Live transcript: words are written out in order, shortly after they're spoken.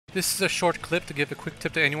This is a short clip to give a quick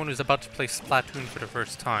tip to anyone who's about to play Splatoon for the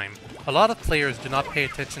first time. A lot of players do not pay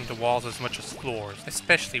attention to walls as much as floors,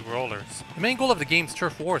 especially rollers. The main goal of the game's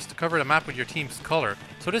turf war is to cover the map with your team's color,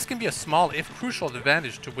 so this can be a small if crucial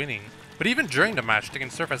advantage to winning. But even during the match, they can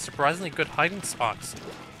serve as surprisingly good hiding spots.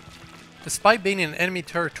 Despite being in enemy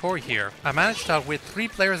territory here, I managed to outwit 3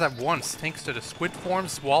 players at once thanks to the Squid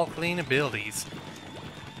form's wall clean abilities.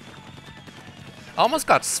 I almost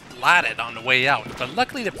got splatted on the way out, but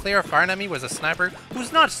luckily the player firing at me was a sniper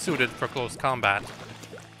who's not suited for close combat.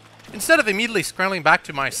 Instead of immediately scrambling back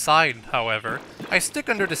to my side, however, I stick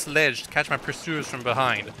under this ledge to catch my pursuers from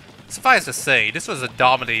behind. Suffice to say, this was a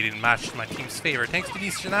dominating match in my team's favor thanks to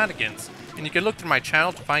these shenanigans, and you can look through my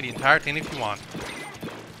channel to find the entire thing if you want.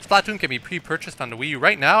 Splatoon can be pre-purchased on the Wii U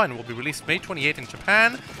right now and will be released May 28 in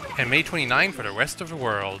Japan and May 29 for the rest of the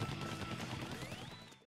world.